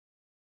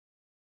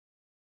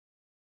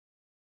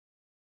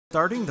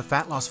Starting the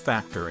Fat Loss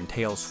Factor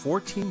entails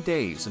 14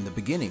 days in the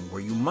beginning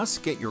where you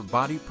must get your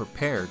body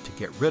prepared to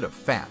get rid of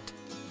fat.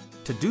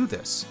 To do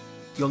this,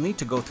 you'll need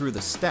to go through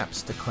the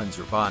steps to cleanse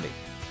your body.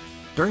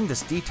 During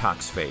this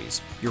detox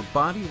phase, your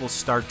body will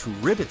start to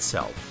rid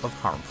itself of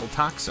harmful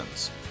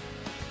toxins.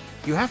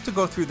 You have to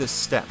go through this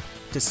step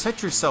to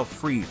set yourself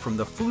free from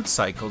the food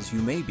cycles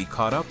you may be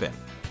caught up in.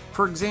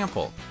 For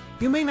example,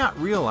 you may not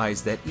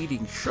realize that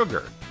eating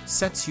sugar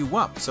sets you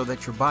up so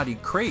that your body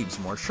craves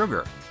more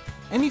sugar.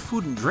 Any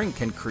food and drink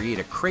can create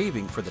a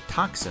craving for the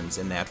toxins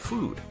in that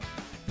food.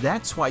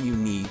 That's why you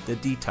need the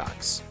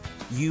detox.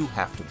 You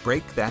have to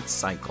break that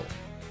cycle.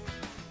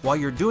 While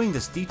you're doing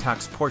this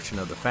detox portion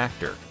of the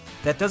factor,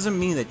 that doesn't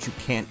mean that you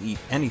can't eat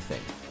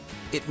anything.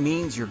 It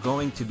means you're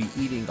going to be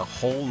eating a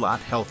whole lot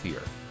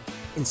healthier.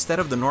 Instead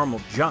of the normal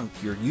junk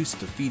you're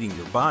used to feeding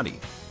your body,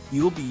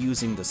 you'll be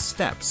using the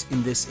steps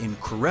in this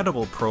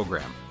incredible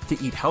program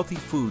to eat healthy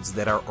foods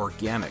that are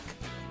organic.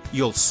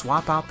 You'll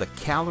swap out the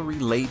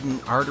calorie-laden,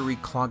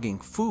 artery-clogging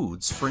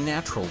foods for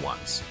natural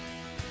ones.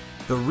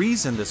 The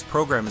reason this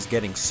program is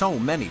getting so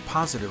many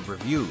positive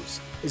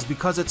reviews is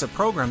because it's a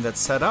program that's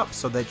set up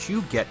so that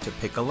you get to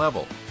pick a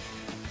level.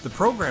 The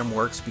program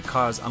works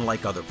because,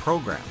 unlike other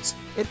programs,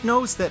 it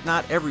knows that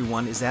not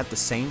everyone is at the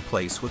same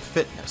place with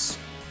fitness.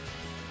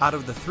 Out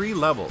of the 3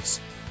 levels,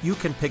 you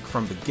can pick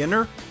from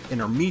beginner,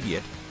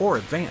 intermediate, or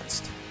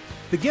advanced.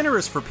 Beginner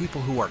is for people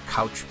who are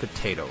couch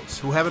potatoes,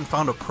 who haven't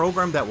found a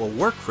program that will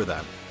work for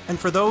them, and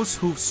for those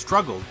who've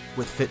struggled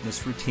with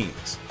fitness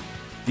routines.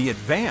 The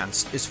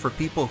advanced is for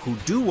people who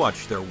do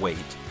watch their weight,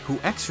 who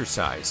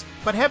exercise,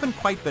 but haven't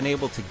quite been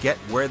able to get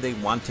where they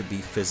want to be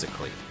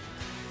physically.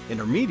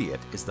 Intermediate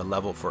is the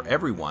level for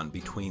everyone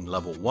between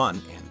level 1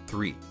 and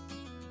 3.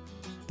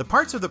 The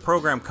parts of the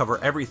program cover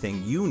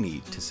everything you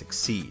need to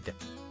succeed.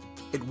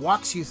 It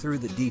walks you through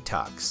the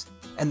detox,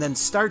 and then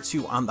starts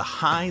you on the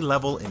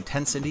high-level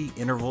intensity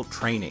interval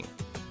training,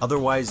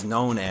 otherwise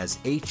known as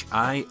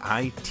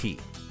HIIT.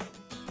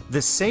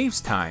 This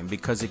saves time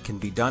because it can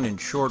be done in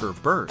shorter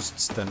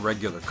bursts than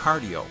regular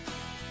cardio.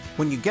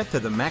 When you get to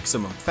the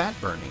maximum fat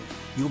burning,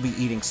 you'll be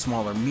eating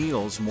smaller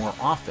meals more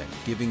often,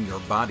 giving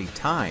your body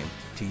time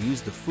to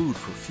use the food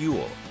for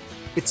fuel.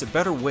 It's a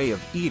better way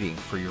of eating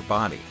for your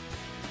body.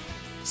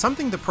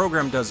 Something the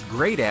program does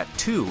great at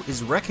too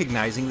is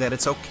recognizing that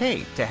it's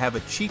okay to have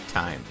a cheat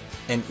time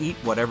and eat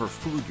whatever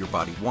food your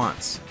body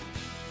wants.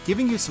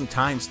 Giving you some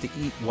times to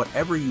eat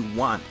whatever you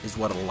want is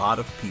what a lot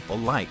of people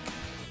like.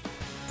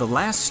 The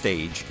last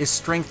stage is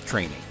strength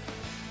training.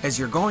 As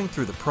you're going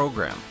through the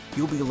program,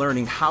 you'll be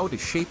learning how to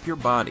shape your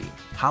body,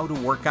 how to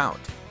work out,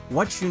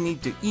 what you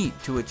need to eat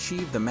to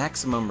achieve the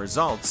maximum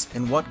results,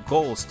 and what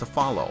goals to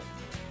follow.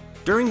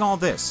 During all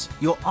this,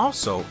 you'll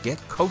also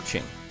get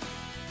coaching.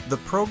 The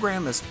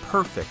program is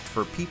perfect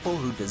for people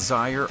who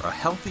desire a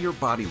healthier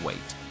body weight,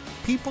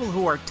 people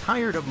who are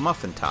tired of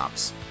muffin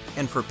tops,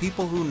 and for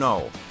people who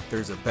know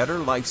there's a better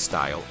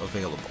lifestyle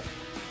available.